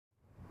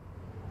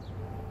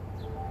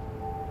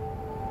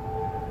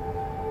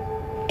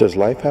Does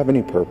life have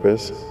any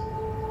purpose?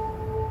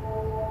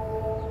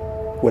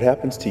 What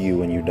happens to you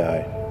when you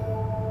die?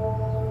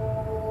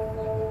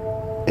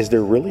 Is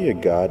there really a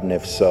God, and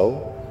if so,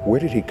 where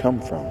did he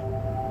come from?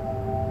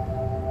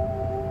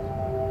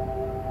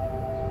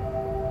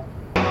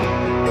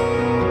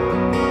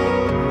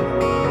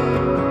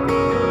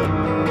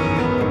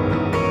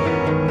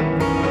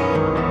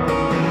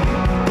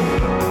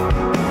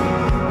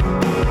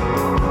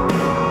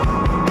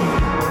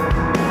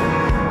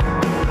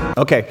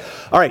 Okay,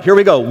 all right, here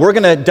we go. We're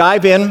going to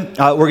dive in.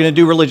 We're going to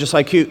do Religious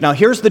IQ. Now,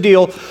 here's the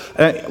deal.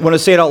 I want to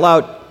say it out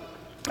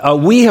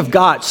loud. We have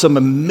got some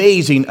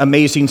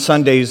amazing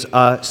Sundays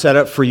set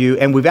up for you,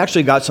 and we've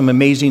actually got some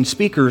amazing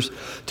speakers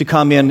to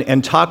come in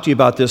and talk to you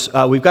about this.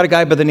 We've got a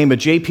guy by the name of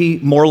J.P.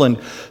 Moreland,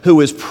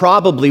 who is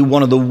probably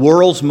one of the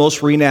world's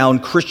most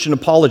renowned Christian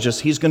apologists.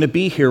 He's going to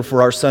be here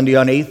for our Sunday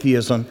on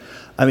Atheism.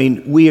 I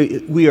mean,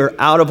 we are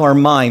out of our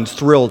minds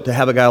thrilled to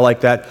have a guy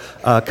like that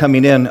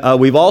coming in.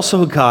 We've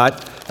also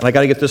got, and I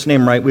got to get this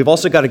name right, we've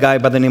also got a guy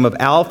by the name of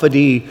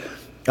Al-Fadi,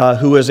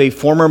 who is a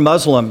former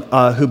Muslim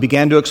who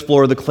began to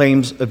explore the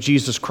claims of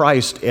Jesus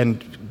Christ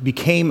and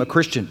became a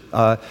Christian,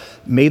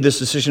 made this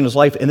decision in his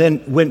life, and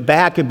then went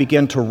back and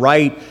began to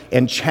write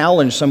and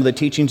challenge some of the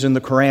teachings in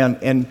the Quran,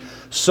 and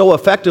so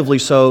effectively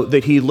so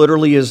that he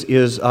literally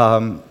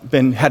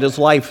had his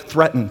life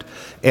threatened.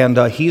 And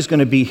he's going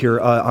to be here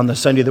on the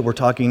Sunday that we're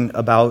talking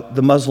about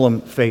the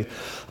Muslim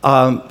faith.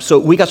 So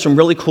we got some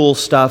really cool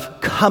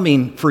stuff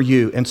coming for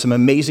you and some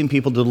amazing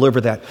people to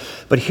deliver that.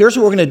 But here's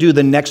what we're going to do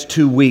the next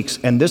 2 weeks,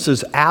 and this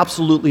is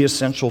absolutely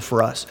essential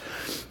for us,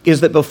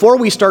 is that before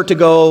we start to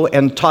go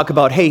and talk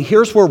about, hey,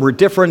 here's where we're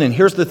different, and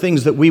here's the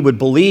things that we would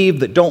believe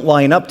that don't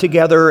line up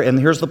together, and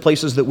here's the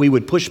places that we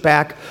would push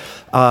back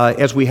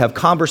as we have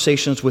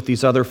conversations with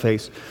these other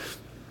faiths.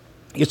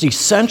 It's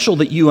essential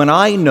that you and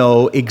I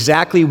know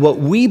exactly what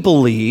we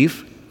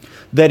believe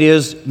that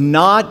is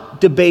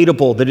not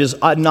debatable, that is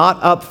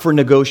not up for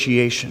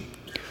negotiation.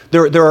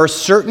 There are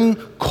certain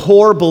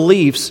core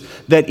beliefs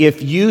that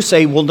if you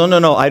say, well,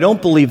 no, I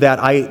don't believe that,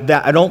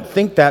 I don't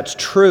think that's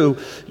true,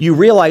 you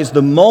realize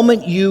the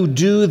moment you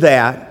do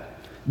that,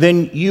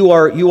 then you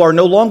are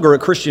no longer a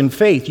Christian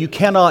faith. You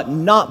cannot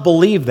not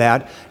believe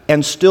that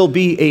and still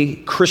be a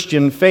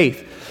Christian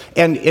faith.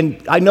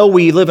 And I know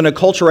we live in a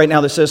culture right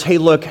now that says, hey,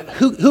 look,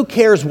 who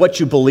cares what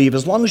you believe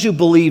as long as you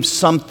believe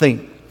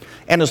something?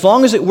 And as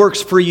long as it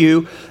works for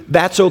you,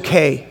 that's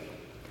okay.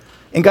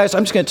 And guys,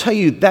 I'm just going to tell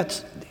you,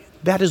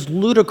 that is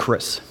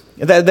ludicrous.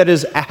 That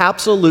is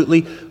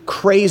absolutely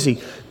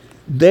crazy.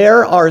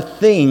 There are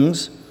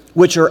things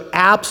which are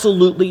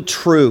absolutely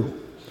true.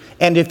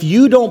 And if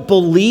you don't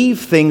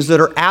believe things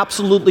that are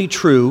absolutely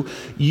true,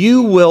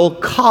 you will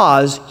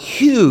cause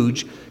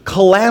huge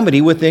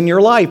calamity within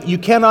your life. You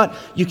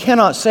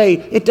cannot say,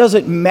 it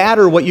doesn't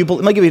matter what you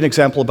believe. Let me give you an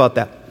example about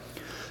that.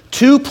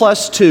 2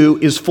 plus 2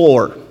 is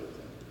 4.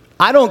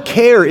 I don't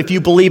care if you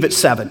believe it's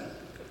 7.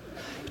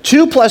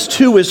 2 plus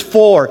 2 is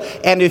 4.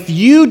 And if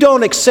you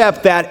don't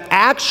accept that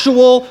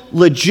actual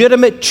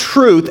legitimate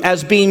truth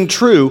as being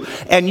true,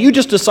 and you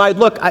just decide,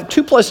 look,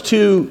 2 plus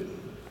 2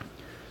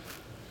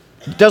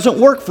 doesn't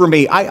work for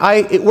me.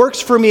 It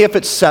works for me if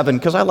it's 7,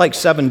 because I like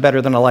 7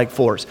 better than I like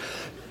 4s.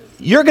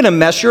 You're going to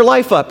mess your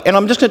life up. And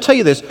I'm just going to tell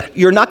you this.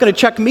 You're not going to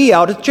check me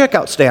out at the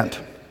checkout stand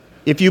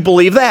if you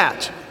believe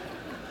that.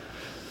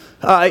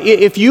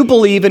 If you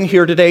believe in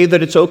here today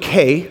that it's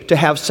okay to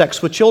have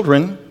sex with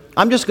children,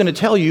 I'm just going to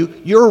tell you,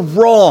 you're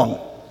wrong.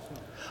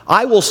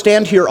 I will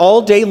stand here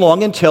all day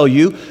long and tell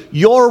you,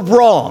 you're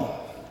wrong.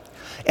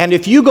 And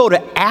if you go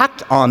to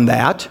act on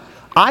that,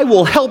 I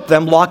will help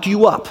them lock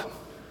you up.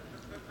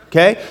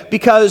 Okay?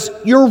 Because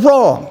you're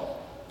wrong.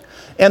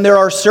 And there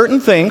are certain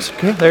things,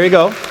 okay, there you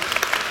go.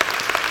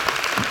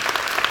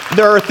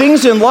 There are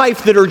things in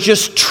life that are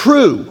just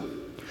true.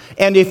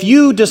 And if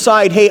you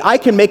decide, hey, I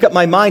can make up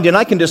my mind and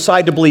I can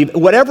decide to believe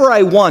whatever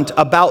I want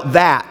about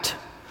that,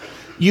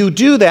 you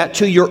do that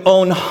to your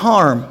own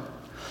harm.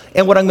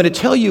 And what I'm going to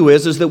tell you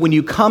is that when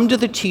you come to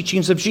the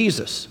teachings of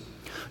Jesus,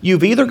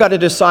 you've either got to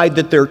decide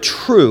that they're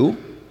true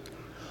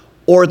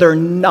or they're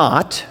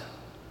not.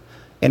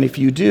 And if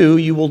you do,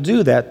 you will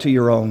do that to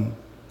your own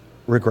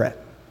regret.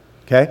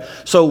 Okay?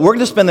 So we're going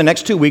to spend the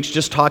next 2 weeks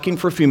just talking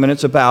for a few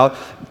minutes about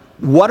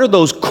what are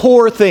those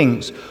core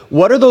things?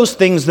 What are those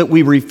things that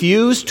we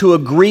refuse to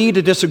agree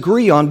to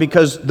disagree on?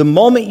 Because the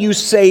moment you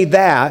say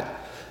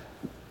that,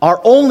 our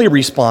only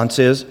response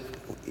is,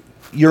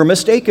 you're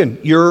mistaken.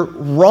 You're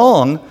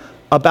wrong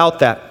about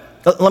that.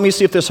 Let me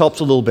see if this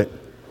helps a little bit.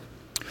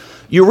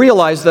 You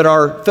realize that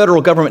our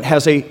federal government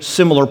has a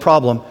similar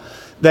problem,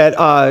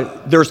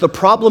 that there's the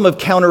problem of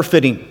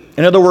counterfeiting.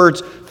 In other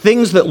words,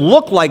 things that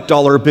look like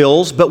dollar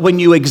bills, but when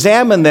you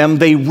examine them,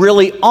 they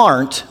really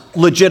aren't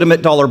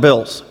legitimate dollar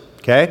bills.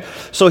 Okay?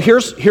 So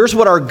here's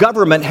what our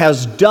government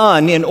has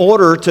done in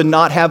order to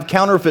not have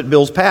counterfeit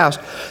bills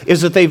passed,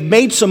 is that they've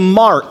made some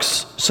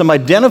marks, some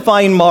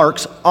identifying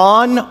marks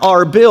on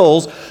our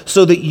bills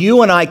so that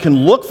you and I can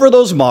look for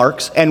those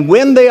marks, and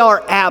when they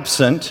are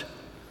absent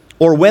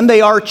or when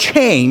they are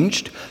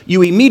changed,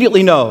 you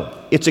immediately know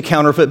it's a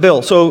counterfeit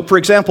bill. So, for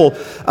example,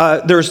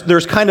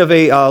 there's kind of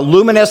a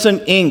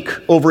luminescent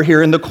ink over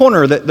here in the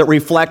corner that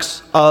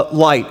reflects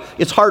light.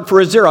 It's hard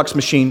for a Xerox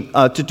machine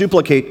to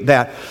duplicate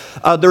that.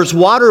 There's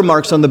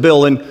watermarks on the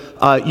bill, and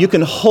you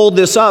can hold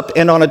this up,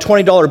 and on a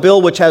 $20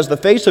 bill, which has the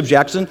face of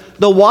Jackson,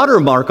 the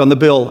watermark on the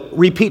bill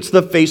repeats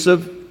the face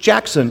of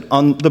Jackson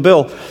on the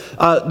bill.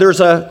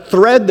 There's a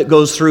thread that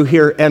goes through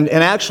here and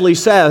actually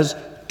says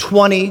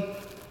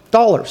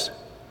 $20.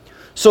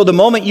 So the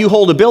moment you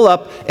hold a bill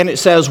up and it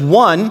says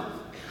 1,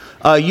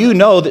 you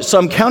know that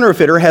some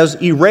counterfeiter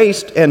has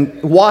erased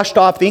and washed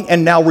off the ink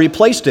and now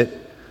replaced it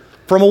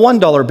from a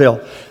 $1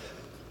 bill.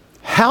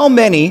 How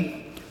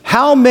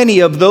many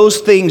of those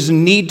things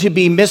need to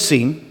be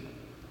missing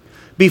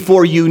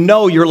before you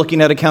know you're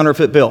looking at a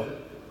counterfeit bill?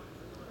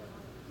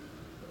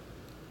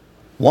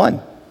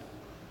 One.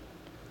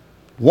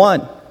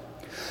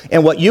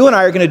 And what you and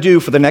I are going to do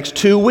for the next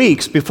 2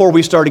 weeks before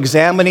we start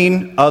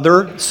examining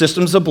other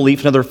systems of belief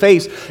and other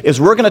faiths is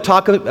we're going to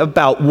talk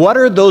about what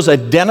are those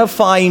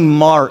identifying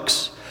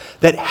marks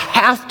that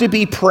have to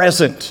be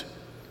present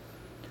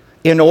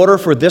in order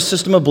for this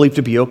system of belief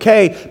to be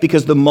okay,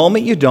 because the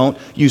moment you don't,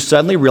 you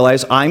suddenly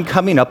realize I'm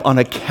coming up on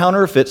a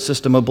counterfeit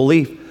system of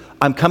belief.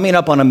 I'm coming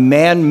up on a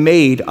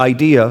man-made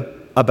idea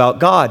about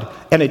God,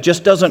 and it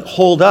just doesn't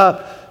hold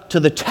up to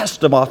the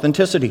test of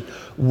authenticity.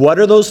 What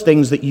are those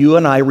things that you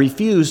and I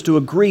refuse to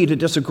agree to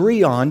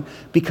disagree on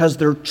because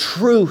they're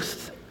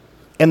truth?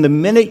 And the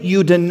minute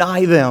you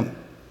deny them,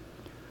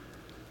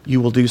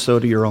 you will do so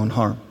to your own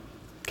harm.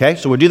 Okay,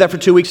 so we'll do that for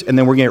 2 weeks, and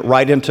then we're going to get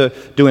right into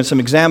doing some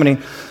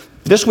examining.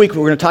 This week,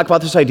 we're going to talk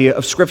about this idea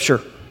of Scripture.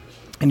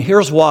 And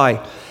here's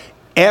why.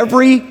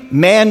 Every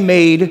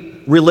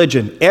man-made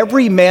religion,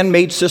 every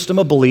man-made system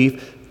of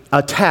belief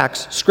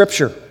attacks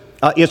Scripture.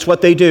 It's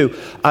what they do.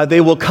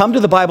 They will come to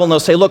the Bible and they'll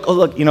say, look,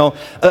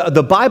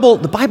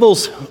 the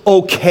Bible's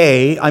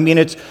okay. I mean,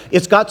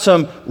 it's got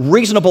some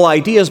reasonable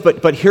ideas,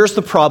 but here's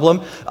the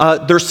problem.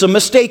 There's some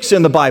mistakes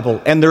in the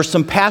Bible, and there's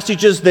some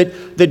passages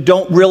that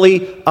don't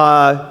really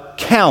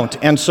count.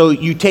 And so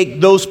you take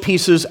those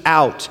pieces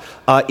out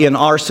in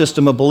our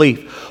system of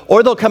belief.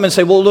 Or they'll come and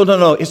say, well,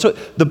 no.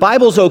 The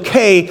Bible's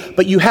okay,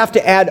 but you have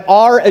to add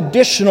our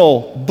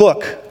additional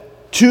book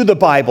to the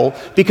Bible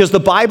because the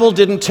Bible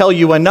didn't tell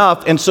you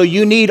enough, and so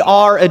you need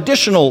our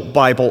additional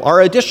Bible,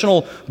 our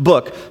additional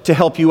book to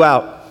help you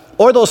out.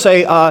 Or they'll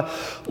say,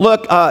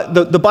 look,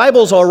 the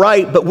Bible's all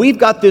right, but we've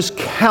got this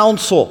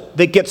council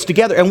that gets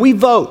together and we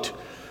vote.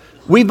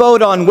 We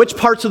vote on which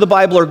parts of the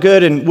Bible are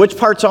good and which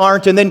parts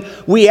aren't, and then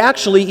we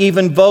actually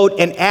even vote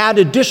and add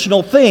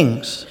additional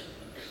things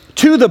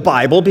to the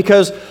Bible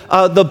because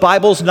the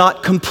Bible's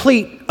not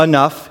complete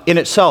enough in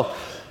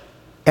itself.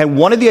 And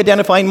one of the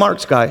identifying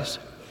marks, guys,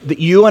 that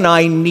you and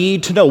I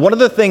need to know, one of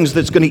the things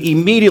that's going to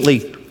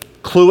immediately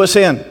clue us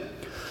in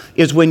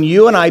is when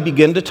you and I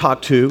begin to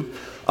talk to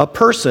a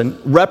person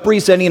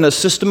representing a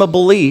system of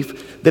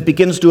belief that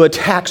begins to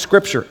attack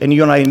Scripture, and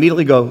you and I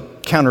immediately go,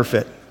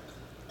 counterfeit.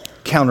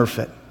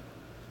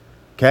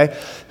 Okay?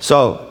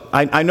 So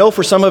I know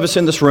for some of us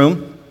in this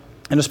room,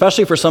 and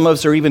especially for some of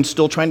us who are even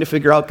still trying to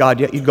figure out God,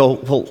 yet you go,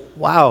 well,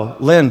 wow,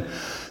 Lynn,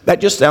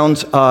 that just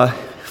sounds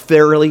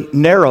fairly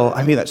narrow.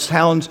 I mean, that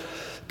sounds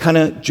kind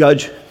of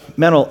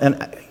judgmental.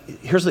 And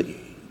here's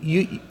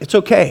it's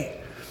okay.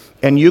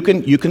 And you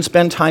can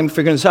spend time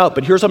figuring this out,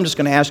 but here's what I'm just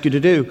going to ask you to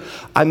do.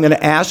 I'm going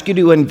to ask you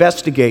to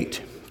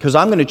investigate, because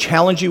I'm going to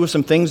challenge you with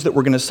some things that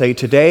we're going to say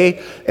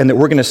today and that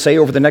we're going to say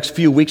over the next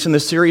few weeks in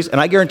this series,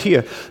 and I guarantee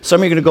you,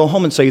 some of you are going to go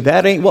home and say,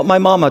 that ain't what my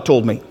mama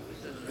told me,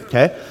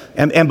 okay?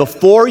 And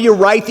before you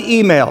write the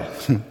email,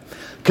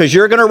 because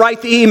you're going to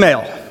write the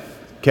email,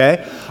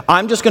 okay,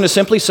 I'm just going to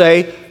simply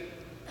say,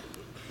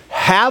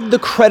 have the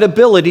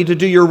credibility to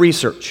do your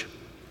research.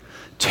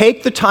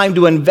 Take the time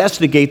to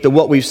investigate that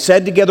what we've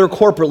said together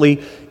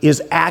corporately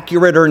is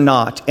accurate or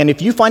not. And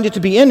if you find it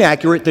to be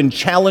inaccurate, then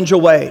challenge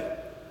away.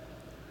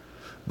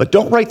 But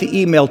don't write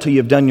the email till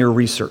you've done your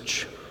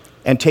research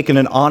and taken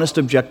an honest,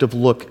 objective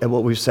look at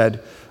what we've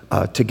said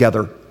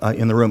together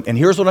in the room. And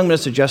here's what I'm going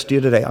to suggest to you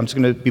today. I'm just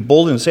going to be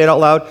bold and say it out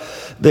loud,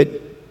 that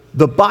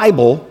the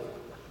Bible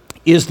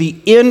is the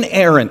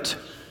inerrant,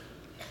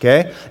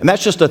 okay? And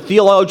that's just a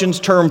theologian's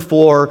term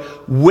for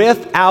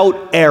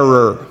without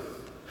error.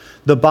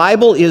 The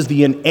Bible is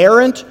the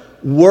inerrant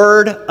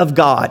Word of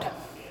God,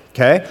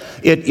 okay?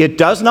 It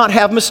does not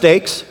have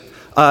mistakes.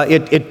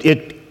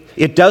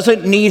 It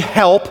doesn't need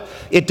help.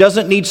 It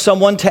doesn't need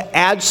someone to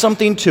add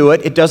something to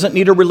it. It doesn't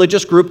need a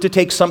religious group to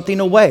take something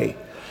away.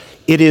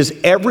 It is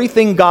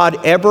everything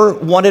God ever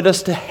wanted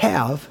us to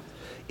have.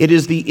 It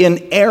is the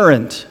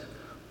inerrant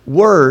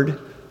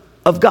Word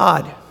of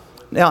God.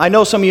 Now, I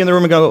know some of you in the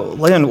room are going,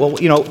 Lynn, well,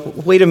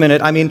 wait a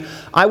minute. I mean,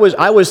 I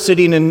was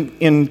sitting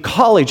in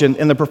college, and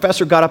the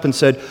professor got up and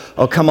said,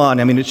 oh, come on.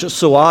 I mean, it's just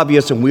so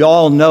obvious, and we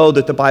all know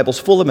that the Bible's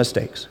full of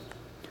mistakes.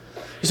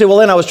 You say, well,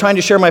 Lynn, I was trying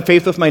to share my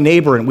faith with my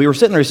neighbor, and we were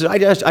sitting there. He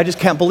said, I just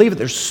can't believe it.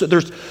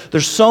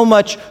 There's so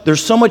much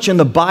in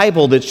the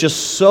Bible that's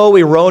just so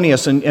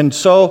erroneous, and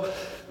so.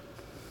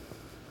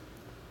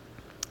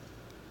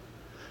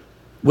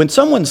 When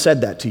someone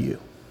said that to you,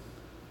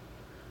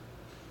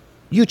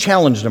 You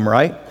challenged them,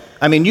 right?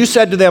 I mean, you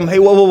said to them, hey,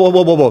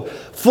 whoa,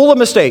 full of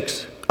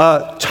mistakes,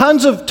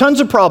 tons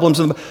of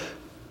problems.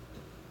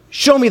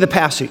 Show me the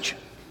passage.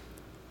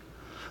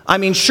 I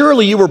mean,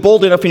 surely you were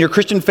bold enough in your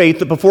Christian faith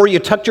that before you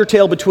tucked your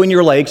tail between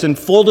your legs and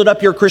folded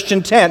up your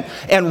Christian tent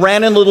and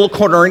ran in a little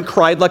corner and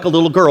cried like a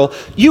little girl,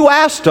 you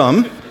asked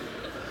them,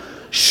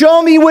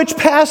 show me which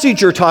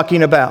passage you're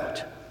talking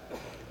about.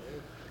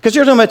 Because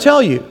here's what I'm going to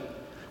tell you.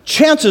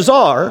 Chances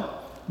are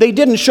they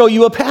didn't show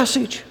you a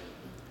passage.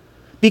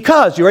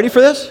 Because, you ready for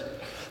this?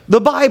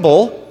 The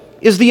Bible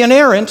is the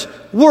inerrant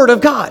Word of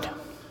God.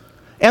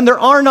 And there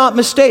are not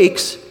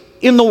mistakes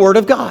in the Word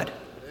of God.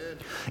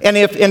 And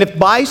if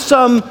by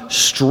some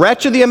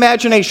stretch of the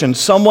imagination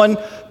someone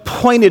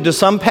pointed to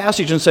some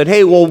passage and said,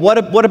 hey, well, what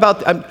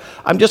about,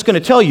 I'm just going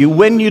to tell you,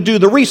 when you do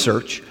the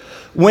research,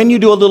 when you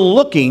do a little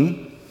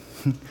looking,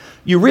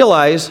 you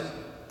realize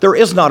there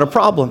is not a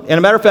problem. And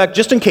a matter of fact,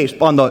 just in case,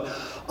 on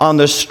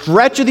the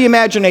stretch of the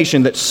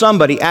imagination that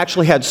somebody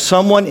actually had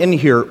someone in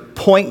here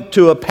point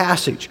to a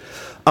passage,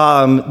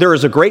 there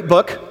is a great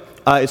book.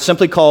 It's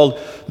simply called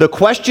The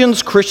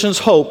Questions Christians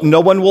Hope No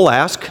One Will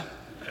Ask.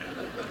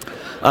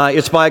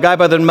 It's by a guy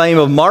by the name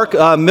of Mark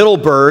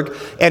Mittelberg,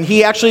 and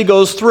he actually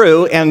goes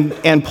through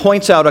and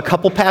points out a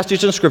couple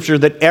passages in Scripture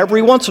that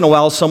every once in a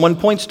while someone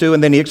points to,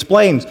 and then he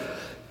explains,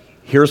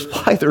 here's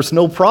why there's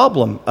no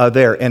problem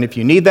there. And if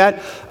you need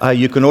that,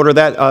 you can order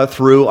that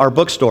through our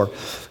bookstore.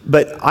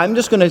 But I'm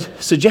just going to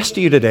suggest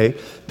to you today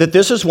that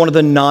this is one of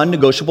the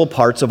non-negotiable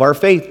parts of our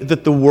faith,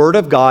 that the Word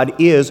of God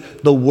is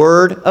the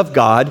Word of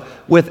God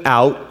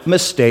without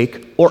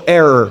mistake or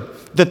error.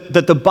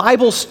 That the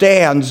Bible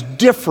stands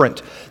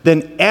different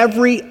than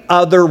every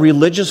other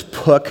religious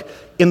book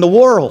in the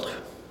world.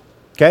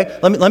 Okay?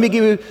 Let me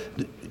give you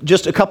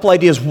just a couple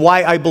ideas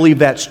why I believe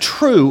that's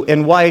true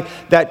and why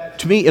that,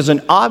 to me, is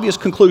an obvious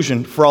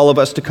conclusion for all of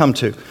us to come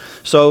to.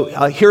 So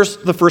here's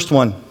the first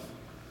one.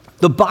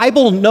 The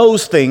Bible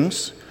knows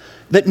things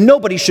that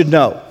nobody should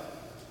know.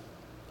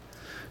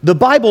 The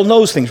Bible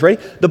knows things, right?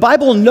 The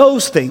Bible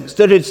knows things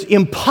that it's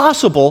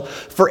impossible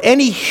for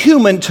any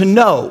human to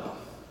know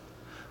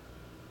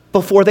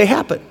before they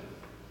happen.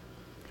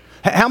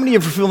 How many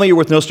of you are familiar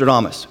with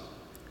Nostradamus?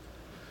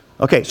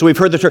 Okay, so we've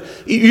heard the term.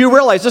 You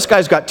realize this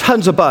guy's got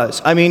tons of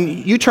buzz. I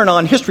mean, you turn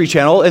on History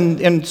Channel,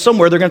 and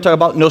somewhere they're going to talk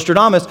about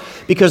Nostradamus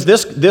because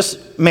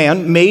this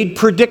man made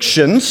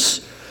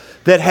predictions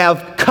that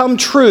have come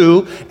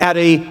true at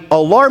an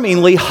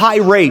alarmingly high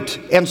rate.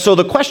 And so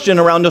the question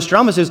around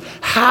Nostradamus is,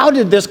 how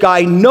did this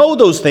guy know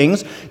those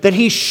things that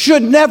he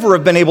should never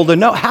have been able to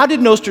know? How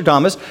did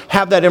Nostradamus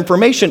have that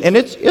information? And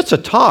it's a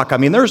talk. I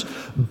mean, there's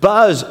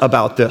buzz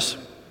about this.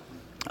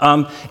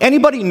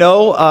 Anybody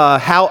know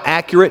how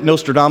accurate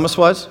Nostradamus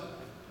was?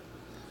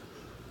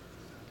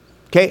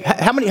 Okay,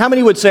 how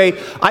many would say,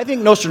 I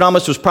think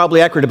Nostradamus was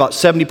probably accurate about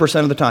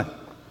 70% of the time?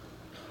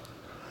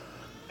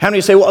 How many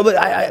say, well, with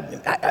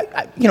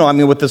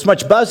as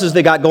much buzz as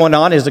they got going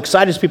on, as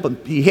excited as people,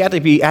 he had to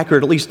be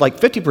accurate at least like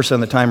 50%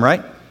 of the time,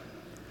 right?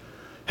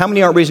 How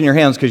many aren't raising your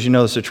hands because you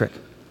know this is a trick?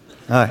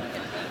 All right.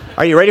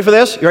 Are you ready for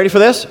this? You ready for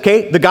this?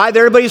 Okay, the guy that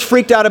everybody's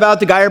freaked out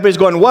about, the guy everybody's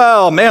going,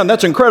 well, man,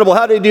 that's incredible.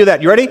 How did he do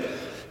that? You ready?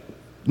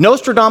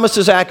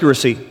 Nostradamus'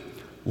 accuracy,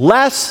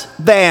 less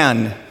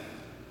than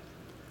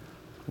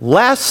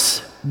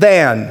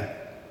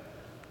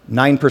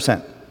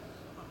 9%.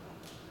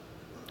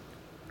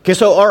 Okay,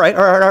 so all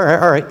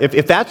right.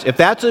 If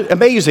that's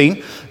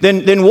amazing,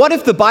 then what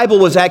if the Bible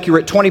was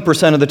accurate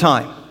 20% of the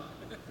time?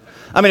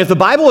 I mean, if the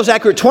Bible was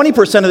accurate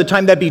 20% of the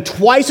time, that'd be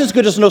twice as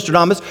good as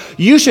Nostradamus.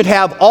 You should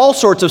have all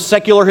sorts of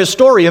secular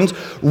historians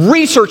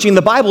researching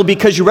the Bible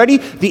because, you ready?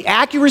 The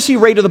accuracy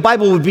rate of the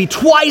Bible would be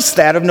twice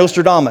that of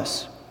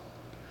Nostradamus.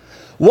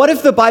 What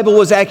if the Bible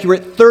was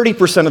accurate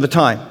 30% of the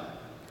time?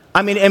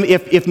 I mean,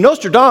 if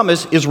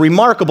Nostradamus is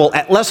remarkable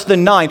at less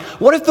than 9,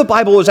 what if the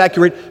Bible was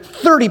accurate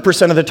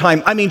 30% of the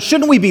time? I mean,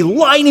 shouldn't we be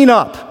lining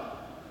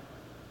up?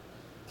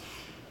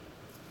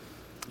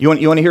 You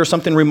want to hear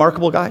something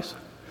remarkable, guys?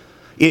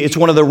 It's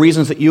one of the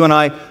reasons that you and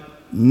I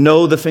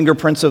know the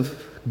fingerprints of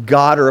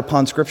God are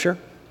upon Scripture.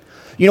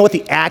 You know what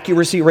the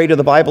accuracy rate of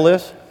the Bible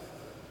is?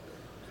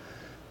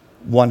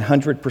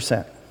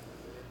 100%.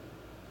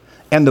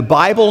 And the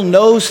Bible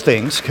knows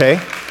things,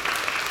 okay?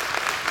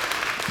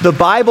 The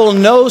Bible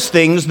knows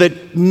things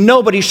that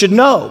nobody should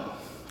know,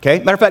 okay?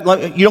 Matter of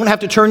fact, you don't have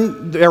to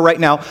turn there right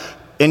now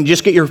and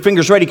just get your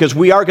fingers ready because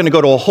we are going to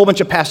go to a whole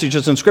bunch of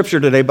passages in Scripture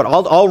today, but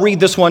I'll read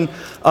this one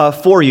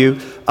for you.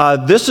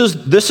 This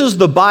is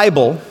the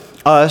Bible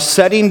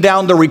setting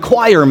down the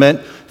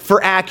requirement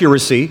for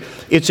accuracy.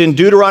 It's in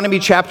Deuteronomy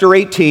chapter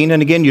 18,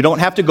 and again, you don't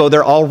have to go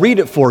there. I'll read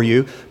it for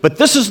you, but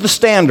this is the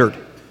standard.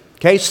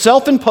 Okay,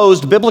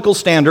 self-imposed biblical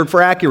standard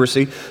for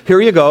accuracy. Here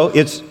you go.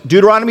 It's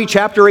Deuteronomy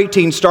chapter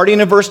 18,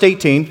 starting in verse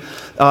 18.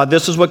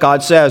 This is what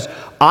God says.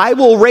 I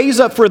will raise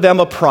up for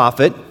them a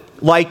prophet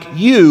like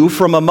you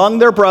from among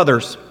their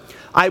brothers.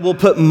 I will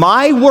put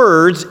my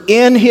words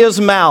in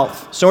his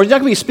mouth. So he's not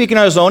going to be speaking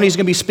on his own. He's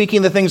going to be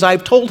speaking the things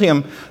I've told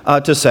him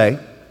to say.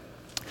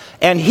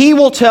 And he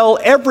will tell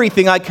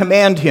everything I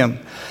command him.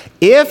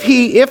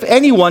 If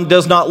anyone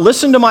does not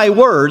listen to my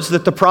words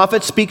that the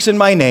prophet speaks in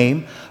my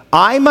name,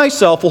 I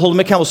myself will hold him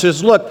accountable. So he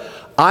says, look,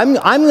 I'm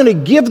going to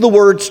give the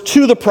words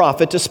to the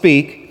prophet to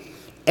speak,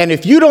 and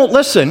if you don't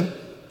listen,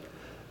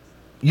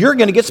 you're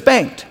going to get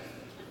spanked.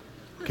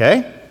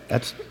 Okay?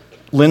 That's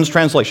Lynn's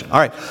translation. All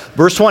right,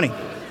 verse 20.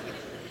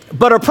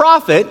 But a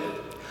prophet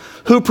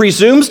who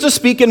presumes to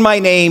speak in my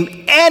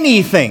name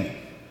anything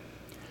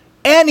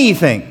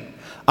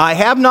I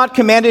have not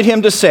commanded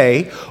him to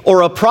say,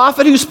 or a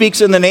prophet who speaks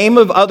in the name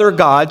of other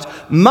gods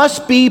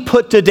must be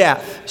put to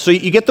death. So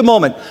you get the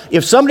moment.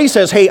 If somebody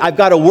says, hey, I've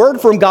got a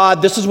word from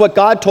God, this is what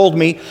God told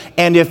me,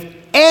 and if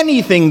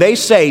anything they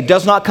say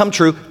does not come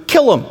true,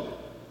 kill them.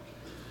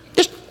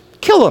 Just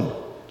kill them.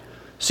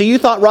 See, you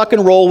thought rock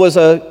and roll was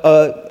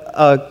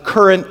a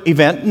current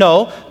event.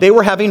 No, they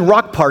were having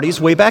rock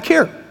parties way back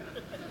here.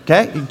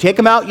 Okay? You take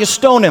him out, you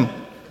stone him.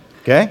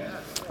 Okay?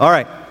 All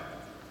right.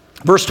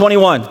 Verse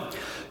 21.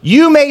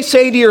 You may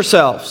say to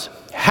yourselves,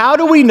 how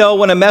do we know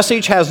when a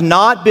message has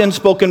not been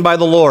spoken by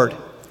the Lord?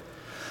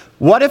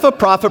 What if a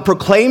prophet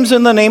proclaims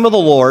in the name of the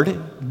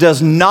Lord,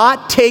 does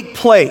not take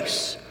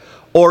place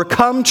or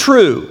come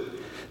true?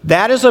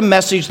 That is a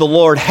message the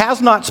Lord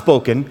has not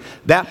spoken.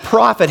 That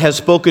prophet has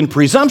spoken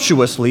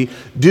presumptuously.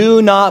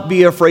 Do not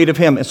be afraid of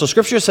him. And so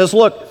Scripture says,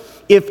 look,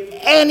 if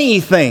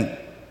anything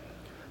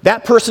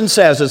that person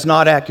says is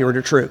not accurate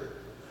or true,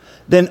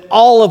 then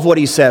all of what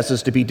he says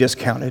is to be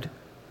discounted.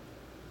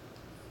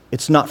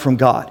 It's not from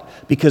God.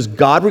 Because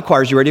God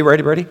requires, you ready?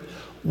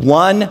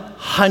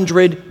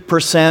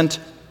 100%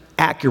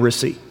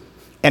 accuracy.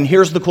 And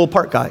here's the cool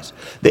part, guys.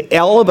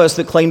 All of us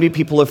that claim to be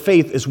people of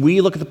faith, as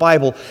we look at the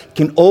Bible,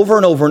 can over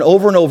and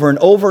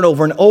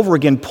over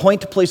again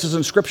point to places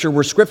in Scripture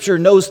where Scripture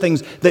knows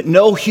things that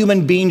no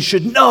human being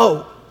should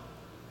know.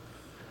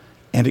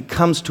 And it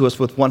comes to us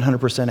with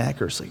 100%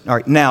 accuracy. All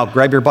right, now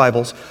grab your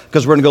Bibles,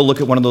 because we're going to go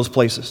look at one of those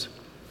places.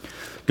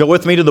 Go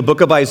with me to the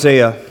book of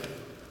Isaiah.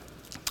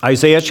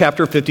 Isaiah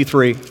chapter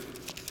 53.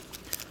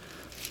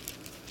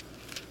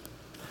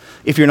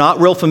 If you're not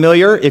real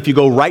familiar, if you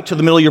go right to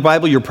the middle of your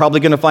Bible, you're probably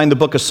going to find the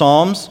book of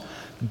Psalms.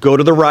 Go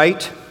to the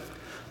right,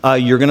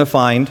 you're going to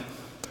find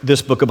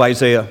this book of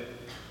Isaiah.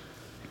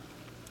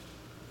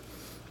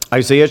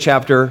 Isaiah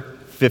chapter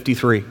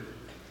 53.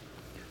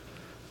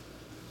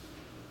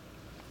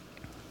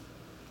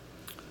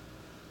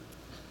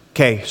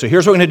 Okay, so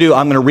here's what we're going to do.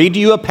 I'm going to read to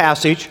you a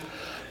passage.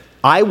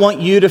 I want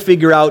you to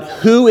figure out,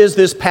 who is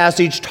this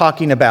passage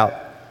talking about?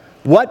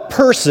 What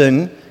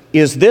person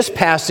is this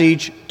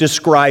passage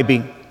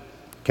describing?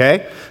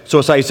 Okay, so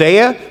it's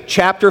Isaiah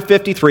chapter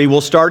 53.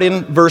 We'll start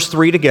in verse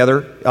 3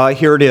 together.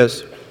 Here it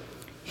is.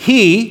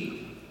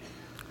 He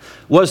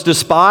was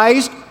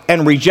despised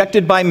and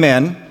rejected by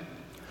men,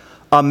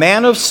 a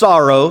man of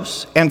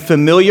sorrows and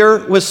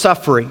familiar with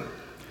suffering.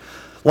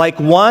 Like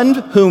one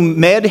whom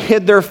men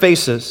hid their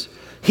faces,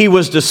 he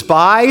was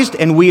despised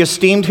and we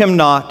esteemed him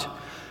not.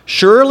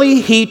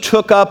 Surely he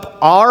took up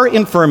our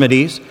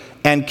infirmities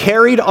and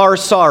carried our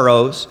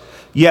sorrows,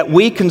 yet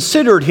we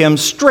considered him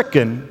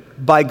stricken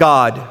by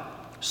God,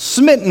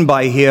 smitten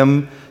by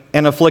him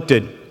and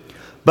afflicted.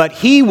 But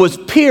he was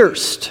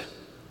pierced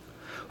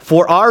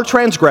for our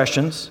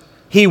transgressions,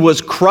 he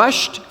was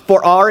crushed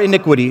for our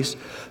iniquities.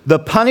 The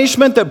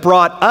punishment that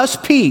brought us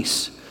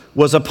peace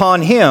was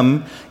upon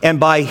him, and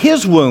by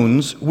his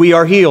wounds we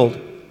are healed.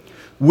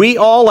 We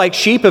all, like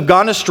sheep, have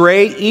gone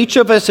astray. Each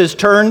of us has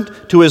turned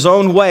to his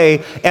own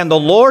way, and the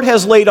Lord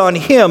has laid on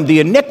him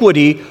the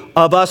iniquity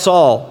of us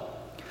all.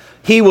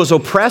 He was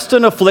oppressed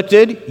and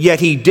afflicted, yet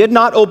he did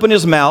not open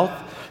his mouth.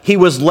 He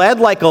was led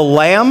like a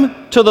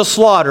lamb to the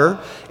slaughter,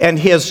 and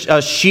his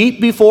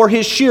sheep before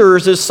his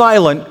shearers is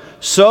silent,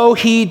 so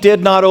he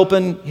did not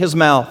open his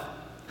mouth.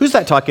 Who's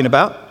that talking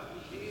about?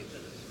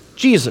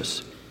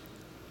 Jesus.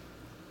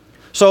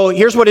 So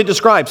here's what it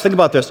describes. Think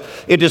about this.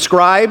 It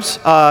describes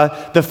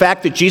the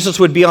fact that Jesus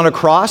would be on a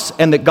cross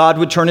and that God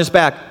would turn his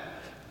back.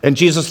 And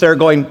Jesus there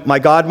going, my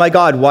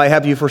God, why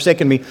have you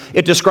forsaken me?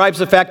 It describes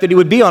the fact that he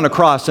would be on a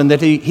cross and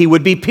that he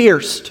would be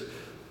pierced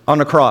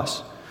on a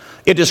cross.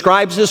 It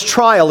describes his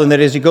trial, and that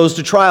as he goes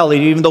to trial,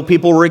 even though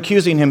people were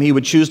accusing him, he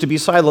would choose to be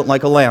silent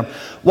like a lamb.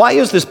 Why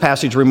is this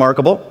passage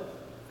remarkable?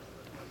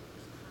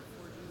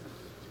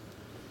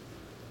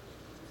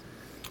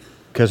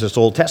 Because it's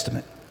Old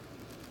Testament.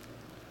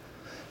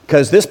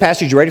 Because this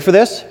passage, you ready for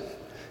this?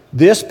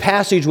 This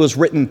passage was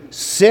written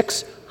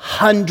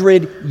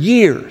 600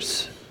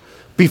 years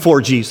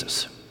before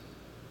Jesus.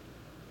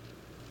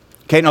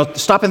 Okay, now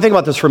stop and think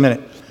about this for a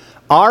minute.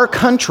 Our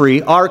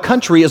country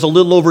is a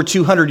little over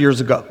 200 years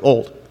ago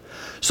old.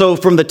 So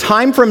from the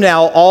time from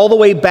now all the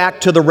way back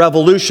to the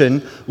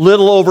Revolution,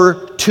 little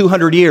over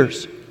 200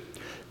 years.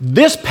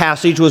 This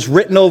passage was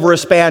written over a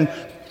span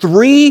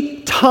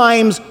 3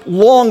 times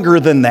longer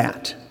than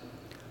that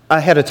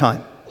ahead of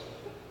time.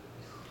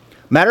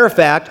 Matter of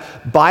fact,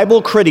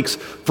 Bible critics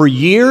for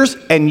years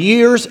and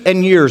years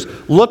and years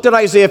looked at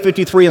Isaiah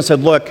 53 and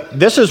said, look,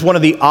 this is one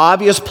of the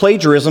obvious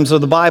plagiarisms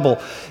of the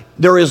Bible.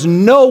 There is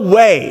no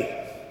way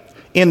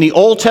in the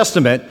Old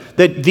Testament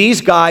that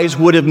these guys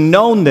would have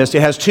known this.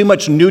 It has too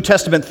much New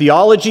Testament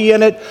theology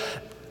in it.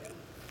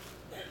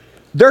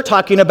 They're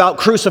talking about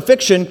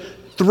crucifixion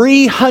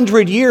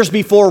 300 years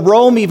before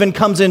Rome even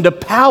comes into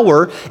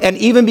power and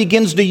even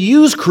begins to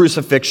use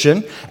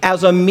crucifixion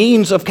as a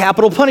means of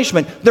capital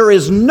punishment. There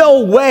is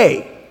no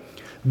way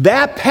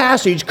that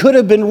passage could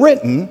have been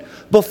written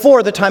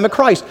before the time of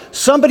Christ.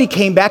 Somebody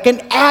came back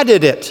and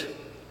added it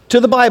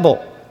to the Bible.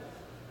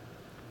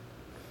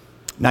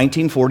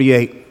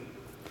 1948.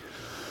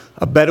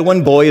 A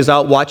Bedouin boy is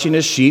out watching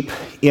his sheep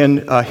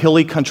in a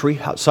hilly country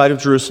outside of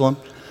Jerusalem.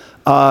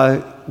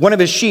 One of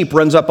his sheep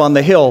runs up on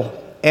the hill,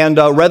 and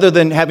rather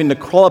than having to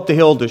crawl up the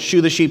hill to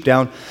shoo the sheep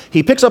down,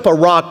 he picks up a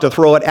rock to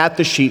throw it at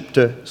the sheep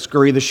to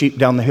scurry the sheep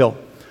down the hill.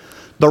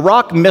 The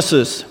rock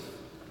misses,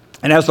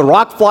 and as the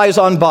rock flies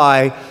on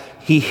by,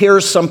 he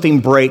hears something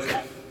break.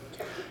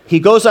 He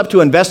goes up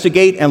to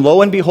investigate, and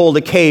lo and behold,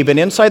 a cave, and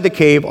inside the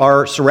cave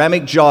are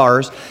ceramic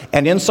jars,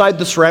 and inside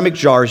the ceramic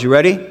jars, you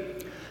ready?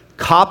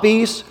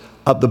 Copies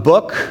of the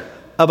book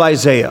of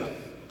Isaiah.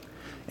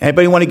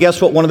 Anybody want to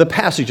guess what one of the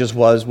passages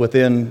was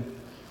within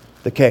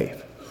the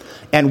cave?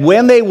 And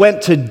when they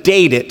went to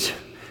date it,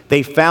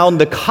 they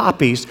found the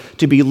copies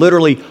to be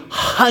literally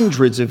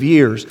hundreds of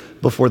years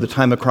before the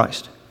time of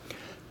Christ.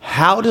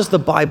 How does the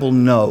Bible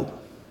know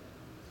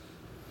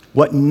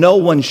what no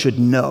one should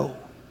know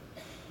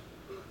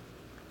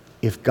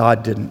if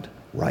God didn't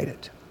write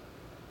it?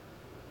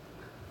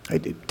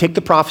 Take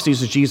the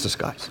prophecies of Jesus,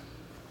 guys.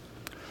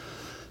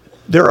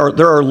 There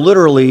are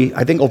literally,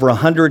 I think, over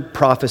 100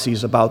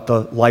 prophecies about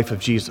the life of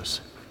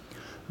Jesus.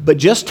 But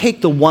just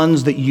take the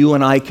ones that you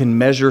and I can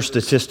measure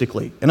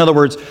statistically. In other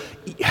words,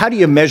 how do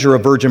you measure a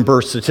virgin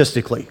birth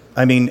statistically?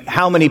 I mean,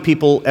 how many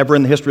people ever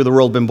in the history of the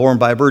world have been born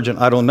by a virgin?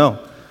 I don't know.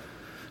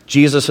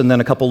 Jesus and then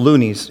a couple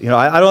loonies.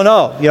 I don't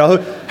know.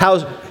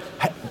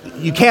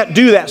 You can't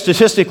do that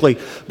statistically.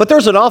 But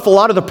there's an awful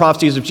lot of the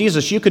prophecies of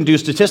Jesus you can do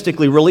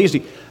statistically real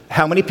easy.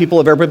 How many people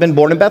have ever been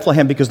born in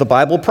Bethlehem? Because the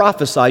Bible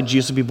prophesied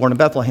Jesus would be born in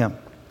Bethlehem.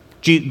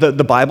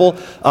 The Bible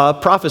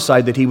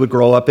prophesied that he would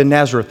grow up in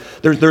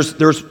Nazareth.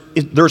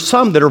 There's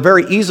some that are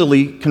very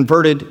easily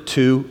converted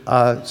to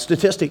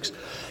statistics.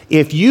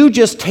 If you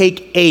just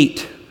take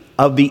 8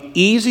 of the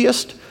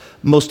easiest,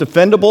 most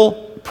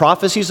offendable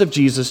prophecies of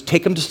Jesus,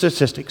 take them to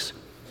statistics,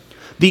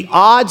 the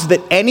odds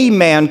that any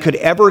man could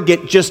ever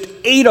get just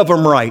 8 of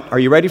them right, are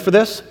you ready for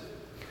this?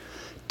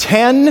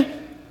 10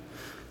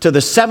 to the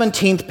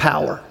 17th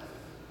power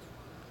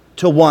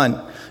to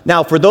 1.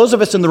 Now, for those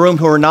of us in the room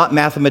who are not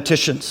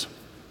mathematicians,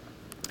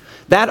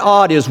 that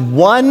odd is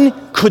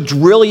 100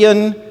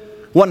 quadrillion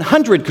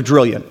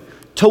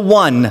to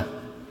 1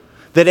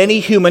 that any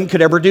human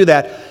could ever do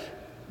that.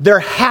 There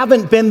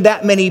haven't been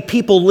that many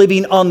people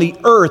living on the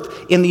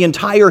earth in the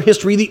entire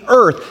history of the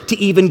earth to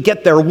even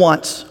get there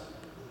once.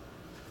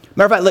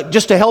 Matter of fact,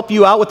 just to help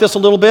you out with this a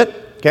little bit,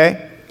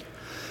 okay?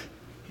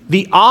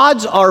 The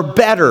odds are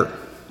better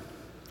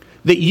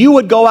that you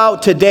would go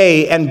out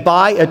today and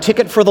buy a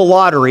ticket for the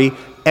lottery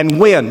and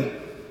win,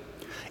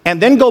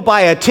 and then go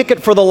buy a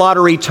ticket for the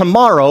lottery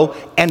tomorrow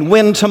and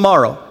win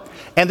tomorrow,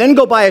 and then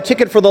go buy a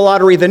ticket for the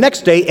lottery the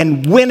next day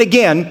and win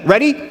again,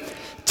 ready?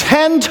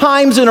 10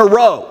 times in a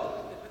row.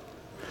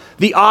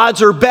 The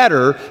odds are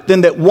better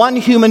than that one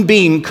human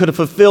being could have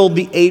fulfilled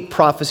the 8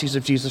 prophecies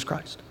of Jesus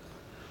Christ.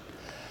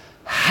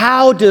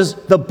 How does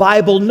the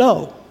Bible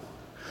know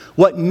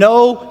what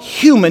no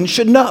human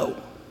should know?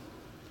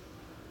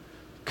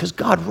 Because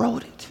God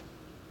wrote it.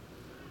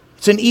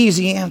 It's an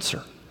easy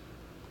answer.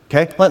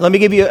 Okay? Let me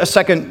give you a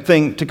second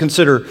thing to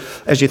consider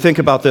as you think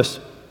about this.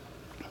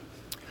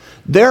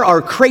 There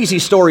are crazy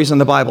stories in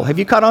the Bible. Have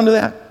you caught on to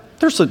that?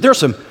 There's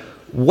some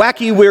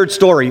wacky, weird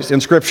stories in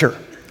Scripture.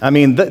 I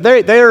mean,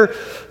 they're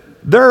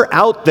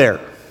out there.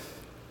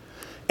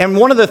 And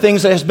one of the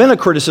things that has been a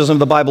criticism of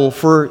the Bible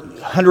for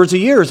hundreds of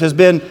years has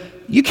been,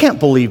 you can't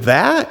believe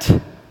that.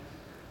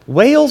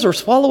 Whales are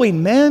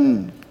swallowing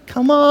men?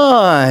 Come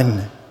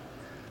on.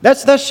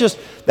 That's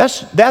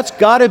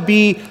got to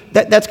be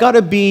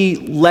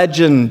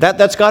legend.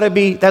 That's got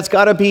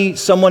to be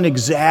someone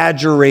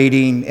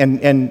exaggerating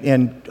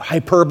and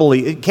hyperbole.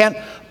 It can't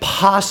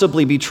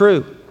possibly be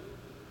true.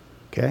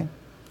 Okay?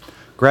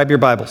 Grab your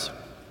Bibles.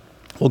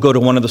 We'll go to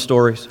one of the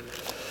stories.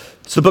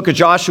 It's the book of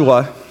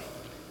Joshua.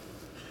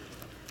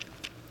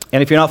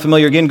 And if you're not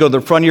familiar, again, go to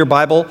the front of your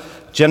Bible.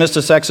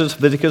 Genesis, Exodus,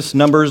 Leviticus,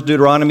 Numbers,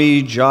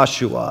 Deuteronomy,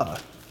 Joshua.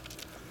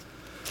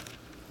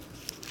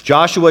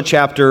 Joshua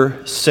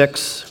chapter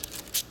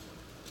 6.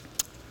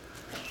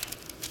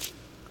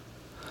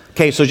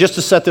 Okay, so just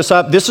to set this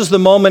up, this is the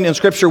moment in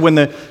Scripture when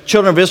the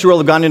children of Israel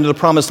have gone into the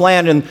Promised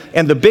Land,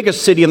 and the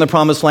biggest city in the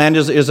Promised Land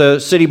is a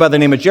city by the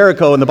name of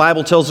Jericho, and the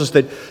Bible tells us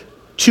that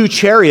 2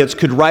 chariots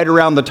could ride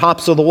around the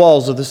tops of the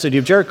walls of the city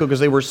of Jericho because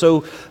they were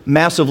so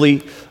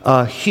massively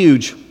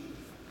huge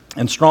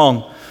and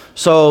strong.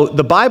 So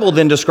the Bible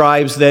then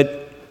describes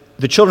that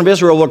the children of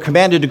Israel were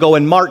commanded to go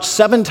and march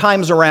 7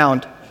 times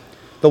around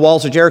the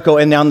walls of Jericho,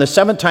 and on the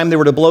 7th time they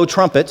were to blow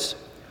trumpets,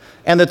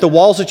 and that the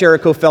walls of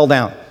Jericho fell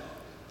down.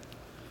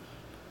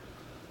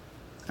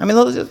 I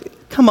mean,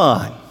 Come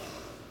on.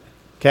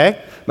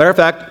 Okay? Matter of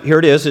fact, here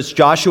it is. It's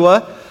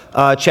Joshua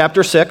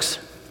chapter 6,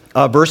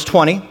 verse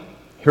 20.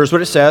 Here's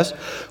what it says.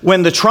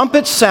 When the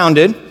trumpet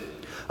sounded,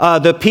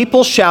 the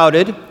people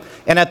shouted,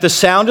 and at the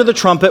sound of the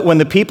trumpet, when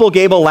the people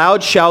gave a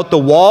loud shout, the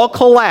wall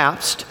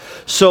collapsed,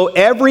 so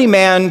every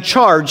man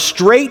charged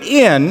straight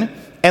in,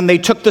 and they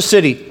took the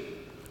city.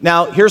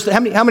 Now, here's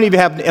how many of you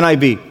have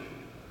NIV?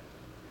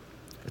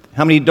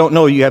 How many don't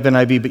know you have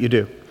NIV, but you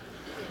do?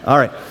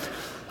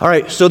 All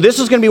right, so this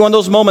is going to be one of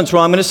those moments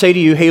where I'm going to say to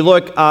you, hey,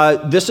 look,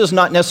 this is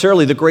not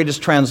necessarily the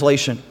greatest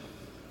translation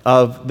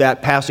of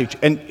that passage.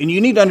 And you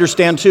need to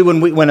understand, too,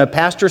 when a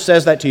pastor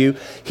says that to you,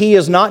 he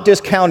is not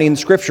discounting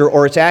Scripture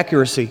or its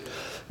accuracy.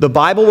 The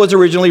Bible was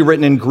originally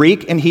written in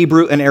Greek and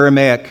Hebrew and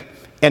Aramaic.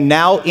 And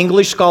now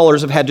English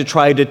scholars have had to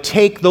try to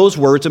take those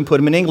words and put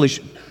them in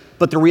English.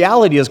 But the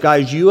reality is,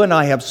 guys, you and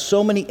I have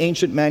so many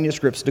ancient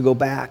manuscripts to go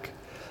back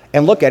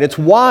and look at. It's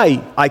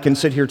why I can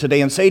sit here today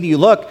and say to you,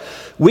 look,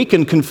 we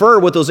can confer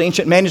with those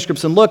ancient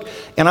manuscripts and look,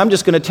 and I'm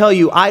just going to tell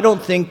you, I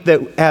don't think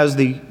that as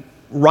the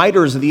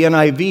writers of the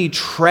NIV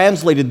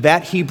translated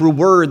that Hebrew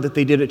word that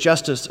they did it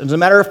justice. As a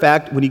matter of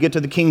fact, when you get to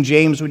the King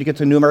James, when you get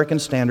to the New American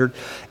Standard,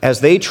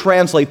 as they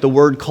translate the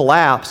word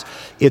collapse,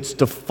 it's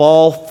to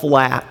fall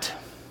flat.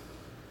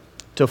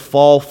 To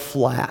fall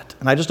flat.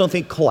 And I just don't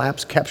think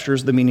collapse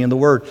captures the meaning of the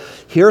word.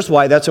 Here's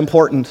why that's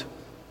important.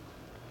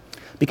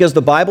 Because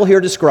the Bible here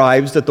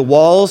describes that the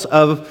walls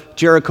of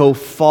Jericho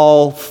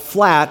fall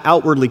flat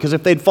outwardly. Because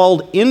if they'd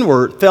fell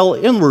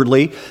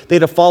inwardly,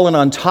 they'd have fallen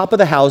on top of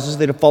the houses,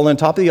 they'd have fallen on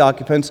top of the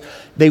occupants.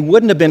 They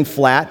wouldn't have been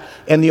flat,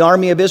 and the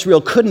army of Israel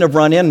couldn't have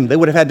run in. They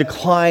would have had to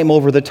climb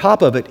over the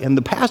top of it. And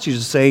the passage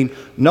is saying,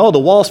 no, the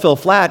walls fell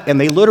flat,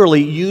 and they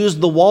literally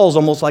used the walls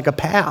almost like a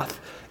path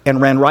and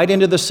ran right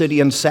into the city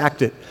and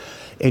sacked it.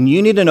 And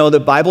you need to know that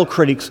Bible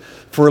critics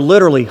for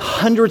literally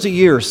hundreds of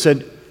years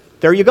said,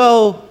 there you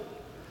go.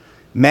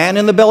 Man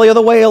in the belly of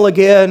the whale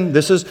again.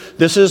 This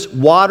is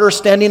water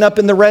standing up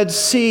in the Red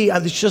Sea.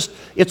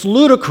 It's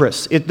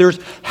ludicrous.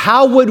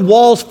 How would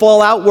walls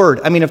fall outward?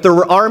 I mean, if there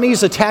were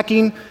armies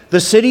attacking the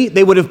city,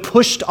 they would have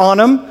pushed on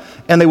them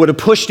and they would have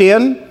pushed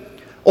in.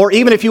 Or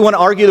even if you want to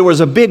argue there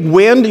was a big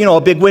wind, a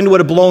big wind would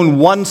have blown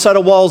one set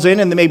of walls in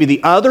and then maybe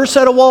the other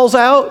set of walls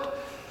out.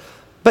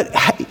 But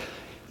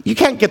you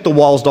can't get the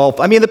walls all.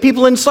 I mean, the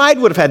people inside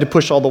would have had to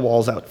push all the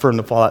walls out for them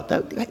to fall out.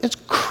 It's a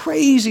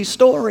crazy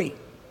story.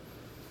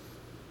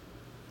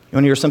 You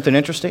want to hear something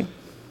interesting?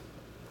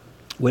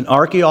 When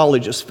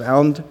archaeologists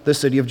found the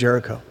city of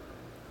Jericho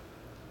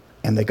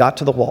and they got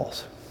to the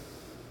walls,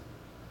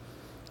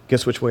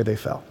 guess which way they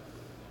fell?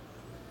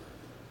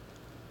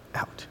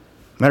 Out.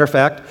 Matter of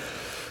fact,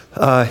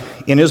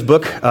 in his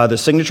book, The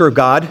Signature of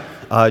God,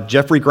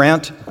 Jeffrey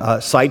Grant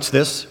cites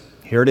this.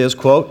 Here it is,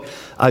 quote,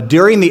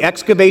 during the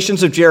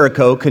excavations of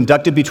Jericho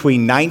conducted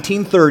between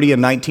 1930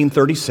 and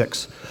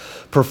 1936,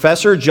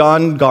 Professor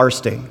John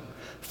Garstang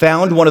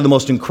found one of the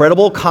most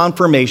incredible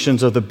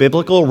confirmations of the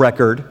biblical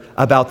record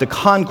about the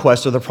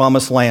conquest of the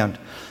Promised Land.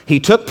 He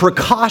took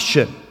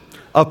precaution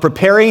of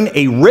preparing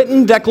a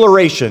written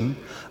declaration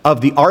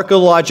of the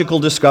archaeological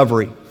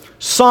discovery,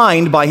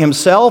 signed by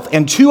himself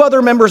and two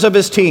other members of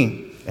his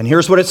team. And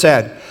here's what it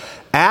said.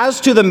 As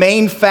to the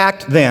main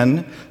fact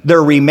then,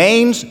 there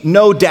remains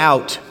no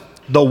doubt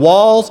the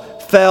walls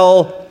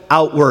fell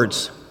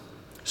outwards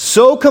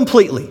so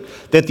completely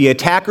that the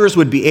attackers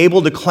would be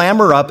able to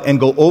clamber up and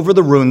go over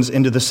the ruins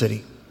into the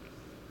city.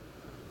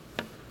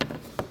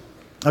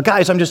 Now,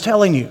 guys, I'm just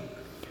telling you,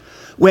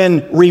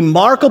 when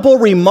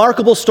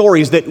remarkable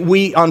stories that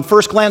we on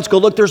first glance go,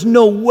 look, there's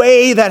no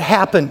way that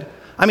happened.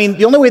 I mean,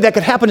 the only way that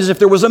could happen is if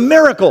there was a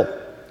miracle,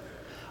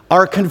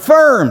 are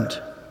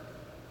confirmed.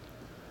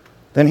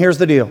 Then here's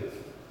the deal.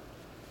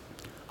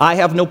 I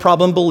have no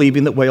problem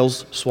believing that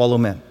whales swallow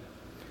men.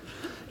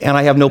 And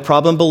I have no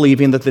problem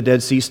believing that the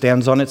Dead Sea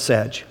stands on its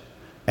edge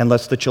and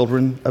lets the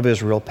children of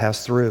Israel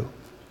pass through.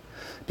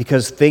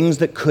 Because things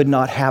that could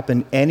not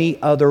happen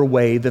any other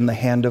way than the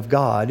hand of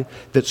God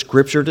that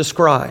Scripture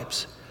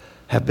describes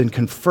have been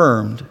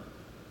confirmed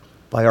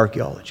by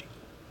archaeology.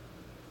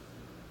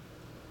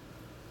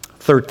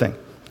 Third thing,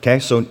 okay?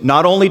 So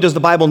not only does the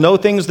Bible know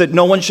things that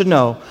no one should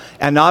know,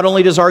 and not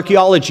only does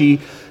archaeology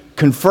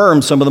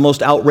confirm some of the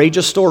most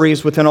outrageous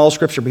stories within all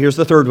Scripture, but here's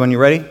the third one. You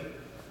ready?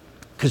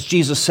 Because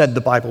Jesus said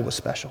the Bible was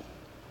special.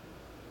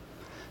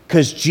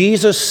 Because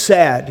Jesus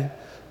said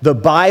the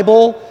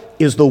Bible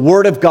is the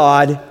Word of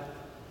God,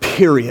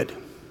 period.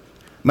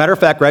 Matter of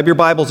fact, grab your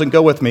Bibles and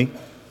go with me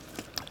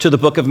to the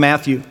book of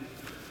Matthew.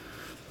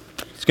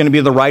 It's going to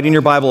be the right in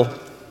your Bible.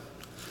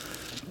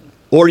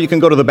 Or you can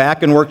go to the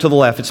back and work to the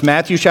left. It's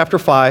Matthew chapter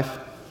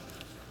 5.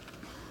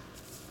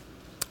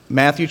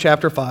 Matthew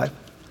chapter 5,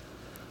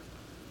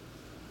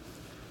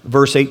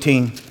 verse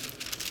 18.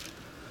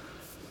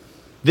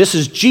 This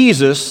is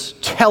Jesus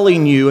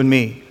telling you and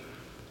me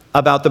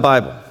about the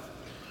Bible.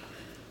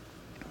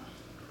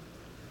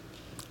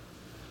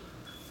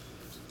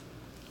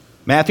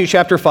 Matthew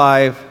chapter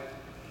 5,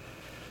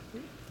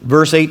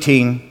 verse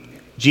 18,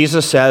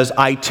 Jesus says,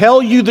 I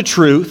tell you the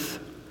truth,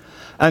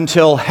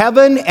 until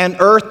heaven and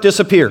earth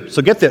disappear.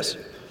 So get this.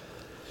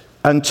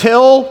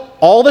 Until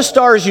all the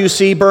stars you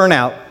see burn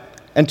out,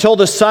 until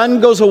the sun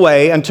goes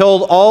away,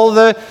 until all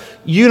the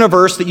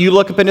universe that you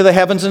look up into the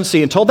heavens and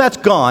see, until that's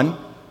gone,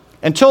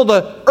 until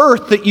the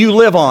earth that you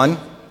live on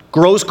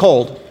grows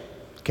cold,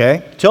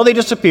 okay, till they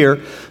disappear,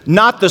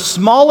 not the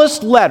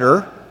smallest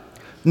letter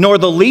nor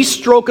the least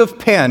stroke of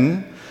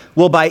pen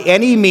will by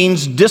any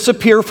means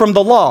disappear from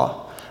the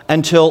law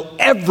until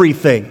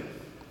everything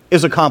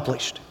is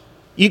accomplished.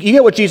 You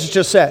get what Jesus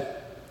just said.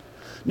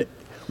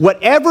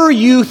 Whatever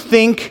you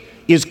think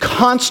is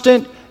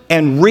constant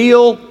and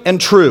real and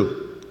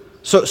true.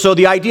 So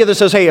the idea that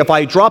says, hey, if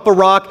I drop a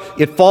rock,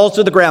 it falls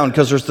to the ground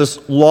because there's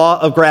this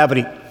law of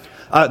gravity.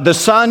 The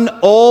sun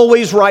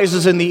always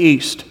rises in the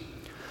east.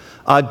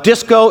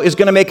 Disco is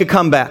going to make a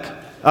comeback.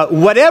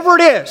 Whatever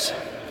it is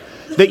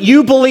that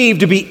you believe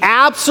to be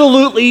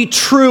absolutely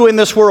true in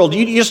this world,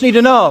 you just need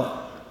to know.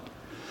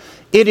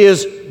 It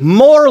is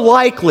more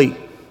likely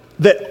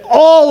that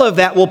all of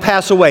that will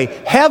pass away.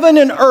 Heaven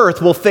and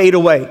earth will fade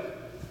away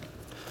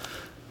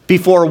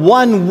before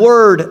one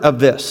word of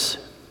this,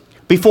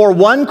 before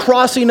one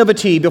crossing of a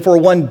T, before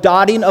one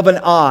dotting of an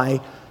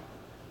I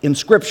in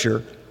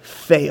Scripture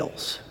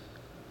fails.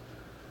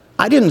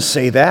 I didn't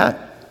say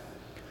that.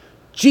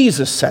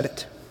 Jesus said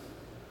it.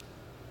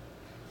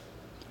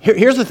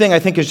 Here's the thing I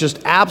think is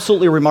just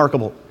absolutely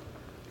remarkable.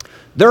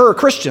 There are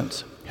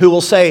Christians who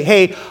will say,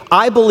 hey,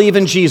 I believe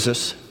in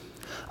Jesus.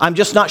 I'm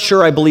just not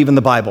sure I believe in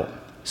the Bible.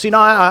 See, no,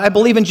 I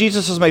believe in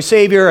Jesus as my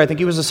Savior. I think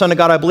He was the Son of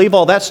God. I believe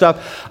all that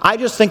stuff. I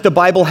just think the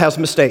Bible has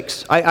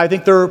mistakes. I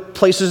think there are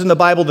places in the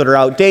Bible that are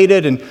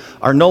outdated and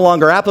are no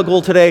longer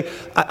applicable today.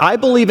 I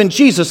believe in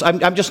Jesus.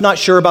 I'm just not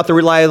sure about the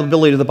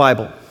reliability of the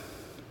Bible.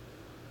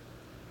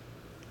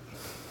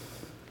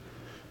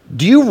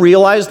 Do you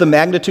realize the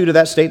magnitude of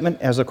that statement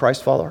as a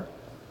Christ follower?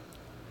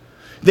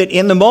 That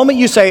in the moment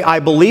you say, I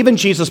believe in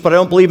Jesus, but I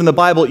don't believe in the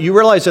Bible, you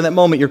realize in that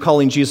moment you're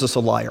calling Jesus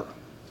a liar.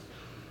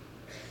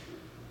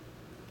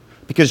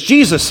 Because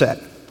Jesus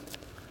said,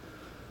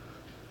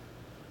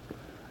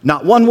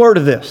 not one word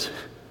of this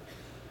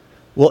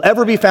will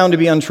ever be found to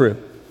be untrue.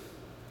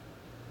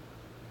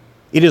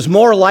 It is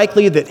more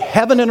likely that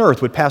heaven and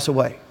earth would pass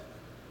away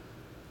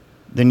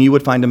than you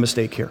would find a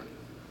mistake here.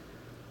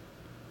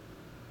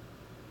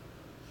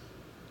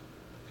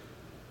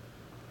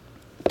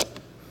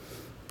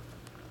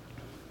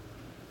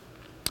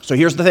 So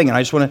here's the thing, and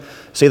I just want to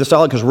say this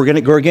out because we're going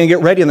to get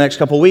ready in the next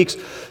couple of weeks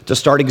to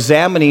start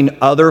examining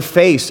other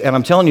faiths. And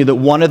I'm telling you that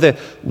one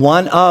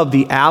of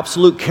the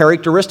absolute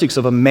characteristics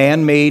of a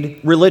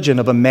man-made religion,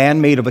 of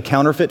a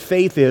counterfeit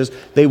faith is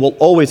they will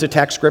always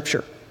attack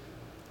Scripture.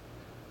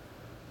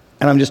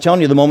 And I'm just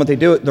telling you, the moment they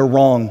do it, they're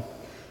wrong.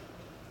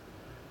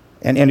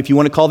 And if you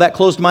want to call that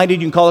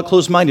closed-minded, you can call it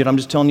closed-minded. I'm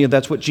just telling you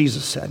that's what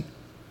Jesus said.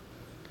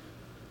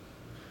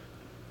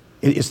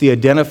 It's the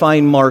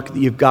identifying mark that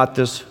you've got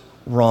this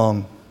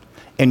wrong.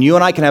 And you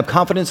and I can have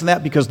confidence in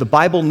that because the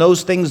Bible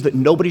knows things that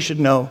nobody should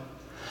know.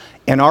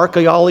 And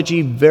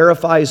archaeology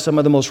verifies some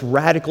of the most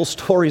radical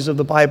stories of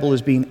the Bible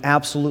as being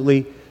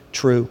absolutely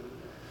true.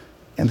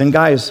 And then,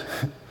 guys,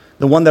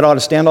 the one that ought to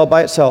stand all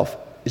by itself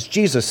is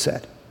Jesus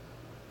said,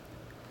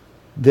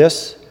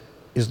 this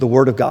is the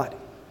Word of God.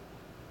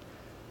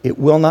 It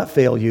will not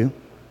fail you.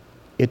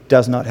 It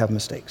does not have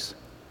mistakes.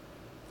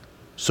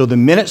 So the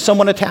minute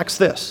someone attacks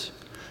this,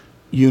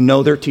 you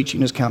know their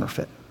teaching is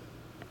counterfeit.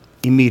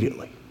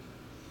 Immediately.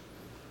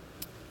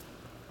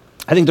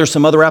 I think there's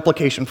some other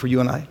application for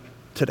you and I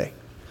today.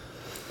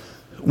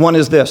 One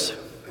is this.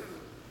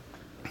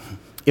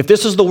 If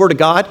this is the Word of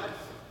God,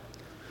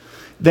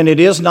 then it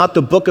is not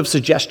the book of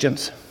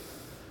suggestions.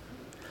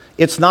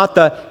 It's not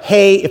the,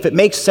 hey, if it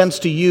makes sense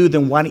to you,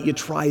 then why don't you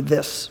try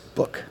this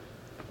book?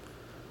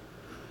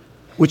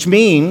 Which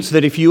means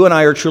that if you and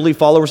I are truly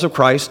followers of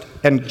Christ,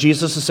 and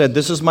Jesus has said,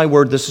 this is my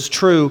word, this is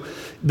true,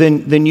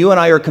 then you and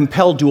I are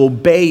compelled to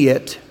obey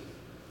it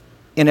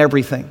in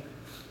everything.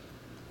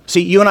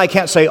 See, you and I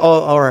can't say, oh,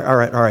 all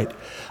right.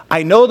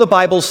 I know the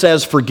Bible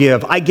says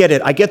forgive. I get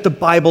it. I get the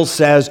Bible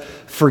says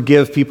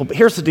forgive people. But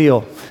here's the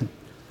deal.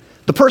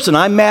 The person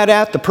I'm mad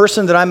at, the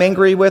person that I'm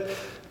angry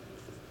with,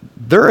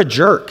 they're a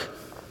jerk.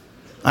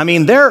 I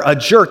mean, they're a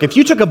jerk. If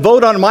you took a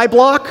vote on my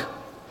block,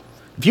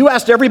 if you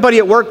asked everybody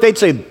at work, they'd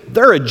say,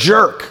 they're a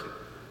jerk.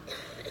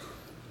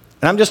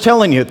 And I'm just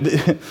telling you,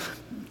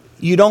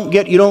 you don't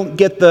get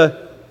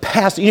the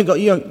past.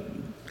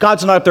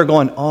 God's not up there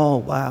going, oh,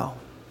 wow.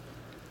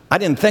 I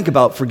didn't think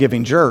about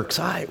forgiving jerks.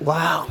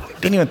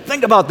 Didn't even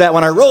think about that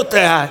when I wrote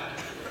that.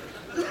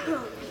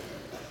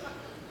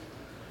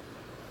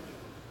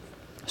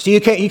 So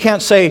you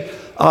can't say,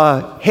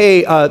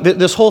 hey,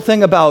 this whole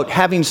thing about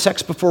having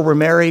sex before we're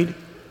married.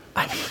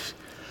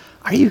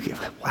 Are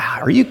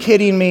you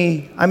kidding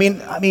me? I mean,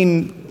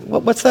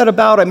 what's that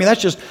about? I mean,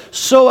 that's just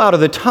so out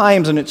of the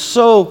times, and it's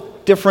so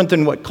different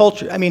than what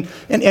culture. I mean,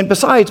 and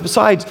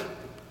besides,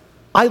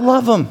 I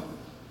love them.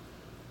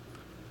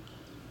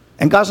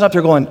 And God's not up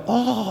there going,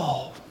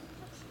 oh,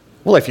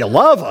 well, if you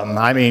love them,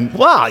 I mean,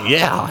 well,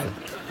 yeah,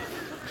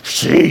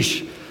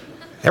 sheesh.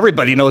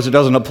 Everybody knows it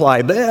doesn't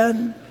apply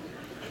then.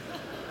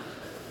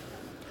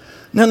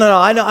 No,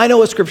 I know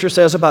what Scripture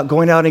says about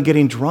going out and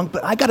getting drunk,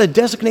 but I got a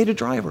designated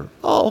driver.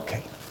 Oh,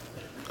 okay.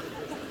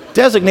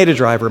 Designated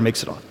driver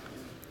makes it on.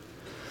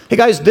 Hey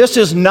guys, this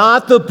is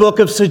not the book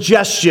of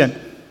suggestion.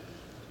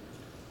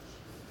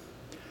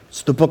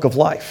 It's the book of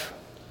life.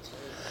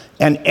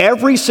 And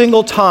every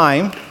single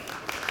time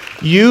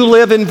you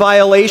live in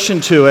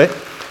violation to it,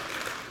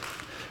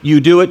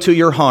 you do it to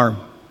your harm.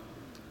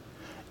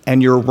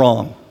 And you're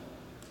wrong.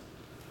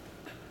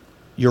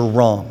 You're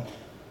wrong.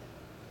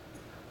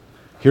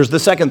 Here's the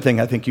second thing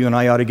I think you and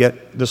I ought to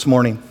get this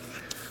morning.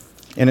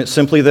 And it's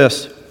simply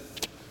this.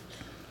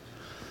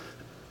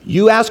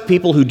 You ask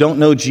people who don't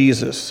know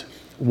Jesus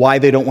why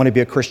they don't want to be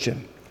a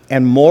Christian.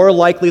 And more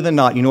likely than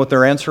not, you know what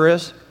their answer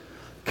is?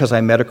 Because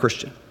I met a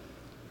Christian.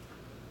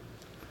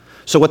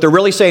 So what they're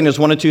really saying is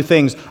one of two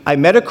things. I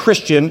met a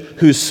Christian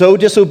who's so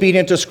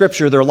disobedient to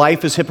Scripture, their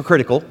life is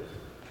hypocritical.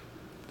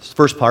 That's the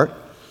first part.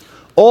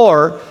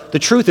 Or the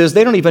truth is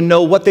they don't even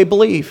know what they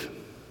believe.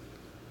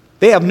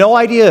 They have no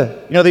idea.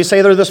 You know, they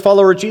say they're this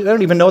follower of Jesus. They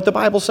don't even know what the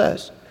Bible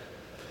says.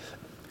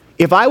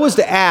 If I was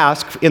to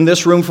ask in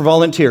this room for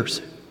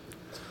volunteers,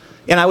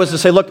 and I was to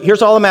say, look,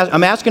 here's all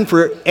I'm asking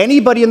for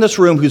anybody in this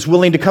room who's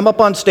willing to come up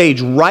on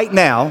stage right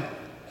now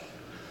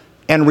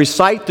and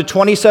recite the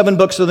 27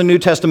 books of the New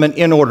Testament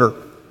in order.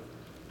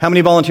 How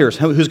many volunteers?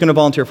 Who's going to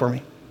volunteer for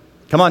me?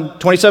 Come on,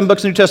 27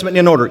 books of the New Testament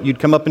in order. You'd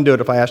come up and do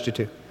it if I asked you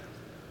to.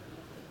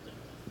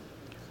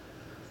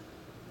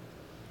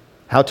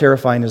 How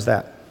terrifying is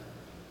that?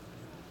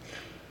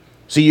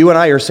 See, you and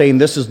I are saying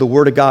this is the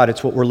Word of God.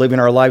 It's what we're living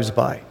our lives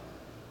by.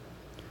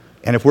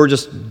 And if we're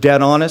just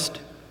dead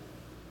honest,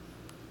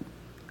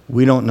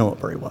 we don't know it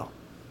very well.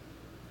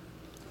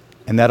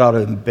 And that ought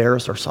to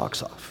embarrass our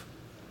socks off.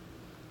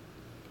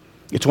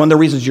 It's one of the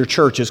reasons your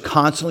church is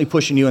constantly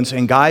pushing you and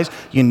saying, guys,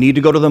 you need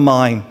to go to the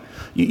mine.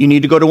 You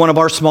need to go to one of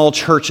our small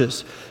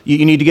churches.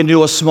 You need to get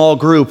into a small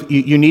group.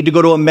 You need to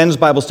go to a men's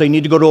Bible study. You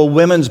need to go to a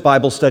women's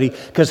Bible study.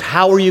 Because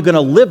how are you going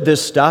to live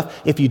this stuff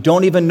if you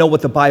don't even know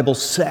what the Bible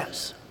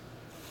says?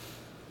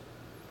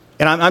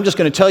 And I'm just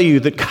going to tell you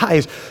that,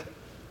 guys,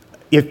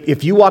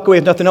 if you walk away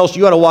with nothing else,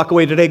 you ought to walk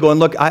away today going,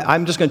 look,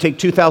 I'm just going to take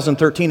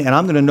 2013 and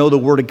I'm going to know the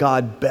Word of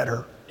God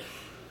better.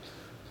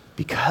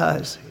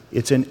 Because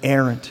it's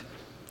inerrant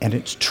and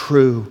it's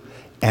true.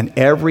 And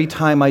every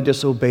time I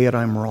disobey it,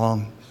 I'm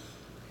wrong.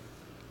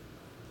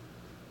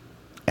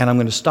 And I'm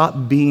going to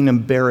stop being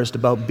embarrassed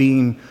about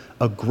being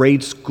a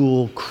grade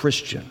school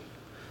Christian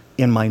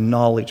in my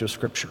knowledge of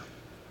Scripture.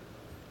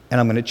 And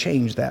I'm going to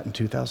change that in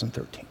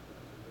 2013.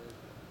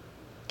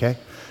 Okay?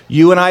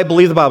 You and I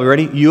believe the Bible.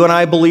 Ready? You and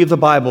I believe the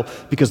Bible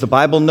because the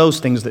Bible knows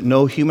things that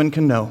no human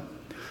can know.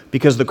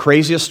 Because the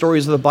craziest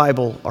stories of the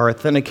Bible are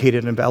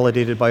authenticated and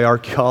validated by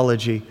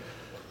archaeology.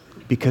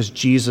 Because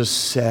Jesus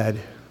said,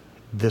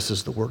 this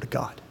is the Word of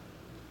God.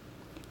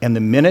 And the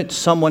minute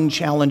someone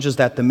challenges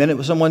that, the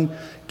minute someone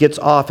gets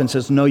off and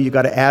says, no, you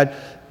got to add,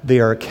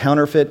 they are a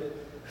counterfeit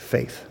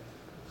faith.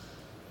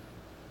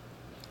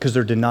 Because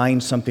they're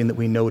denying something that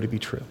we know to be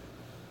true.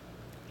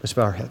 Let's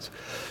bow our heads.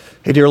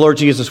 Hey, dear Lord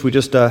Jesus,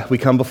 we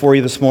come before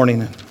you this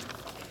morning.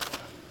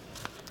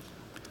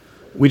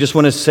 We just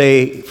want to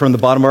say from the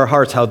bottom of our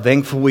hearts how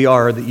thankful we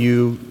are that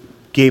you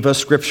gave us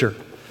Scripture,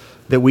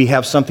 that we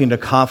have something to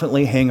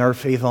confidently hang our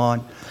faith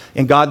on.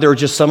 And God, there are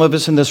just some of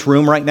us in this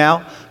room right now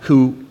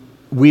who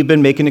we've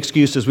been making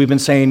excuses. We've been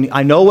saying,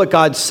 I know what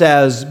God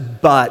says,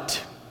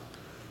 but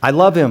I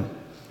love him.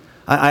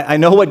 I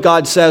know what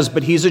God says,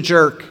 but he's a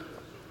jerk.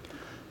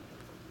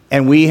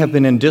 And we have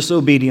been in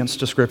disobedience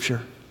to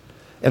Scripture.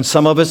 And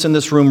some of us in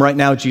this room right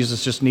now,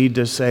 Jesus, just need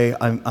to say,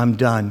 I'm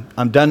done.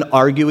 I'm done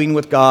arguing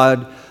with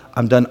God.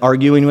 I'm done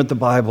arguing with the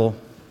Bible.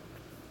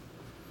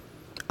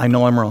 I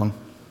know I'm wrong.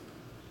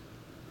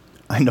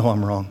 I know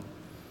I'm wrong.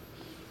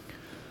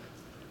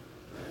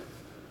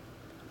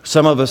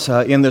 Some of us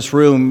in this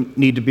room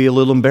need to be a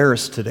little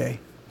embarrassed today.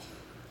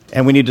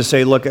 And we need to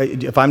say, look,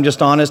 if I'm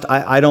just honest,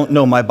 I don't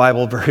know my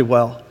Bible very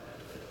well.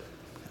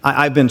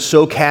 I've been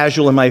so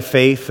casual in my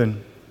faith,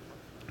 and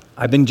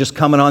I've been just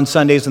coming on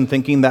Sundays and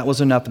thinking that was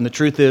enough. And the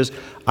truth is,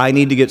 I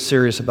need to get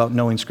serious about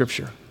knowing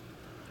Scripture.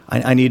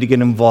 I need to get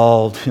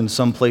involved in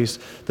some place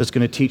that's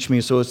going to teach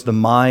me, so it's the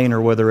mine or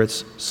whether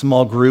it's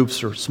small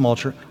groups or small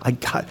church.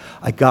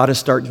 I got to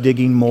start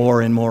digging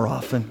more and more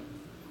often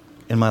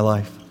in my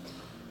life.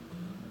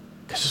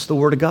 Because it's the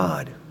Word of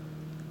God.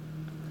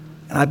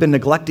 And I've been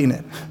neglecting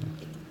it.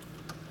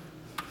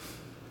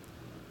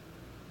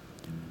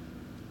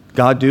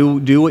 God,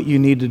 do what you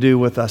need to do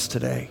with us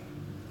today.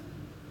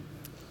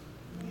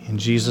 In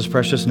Jesus'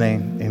 precious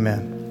name,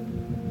 amen.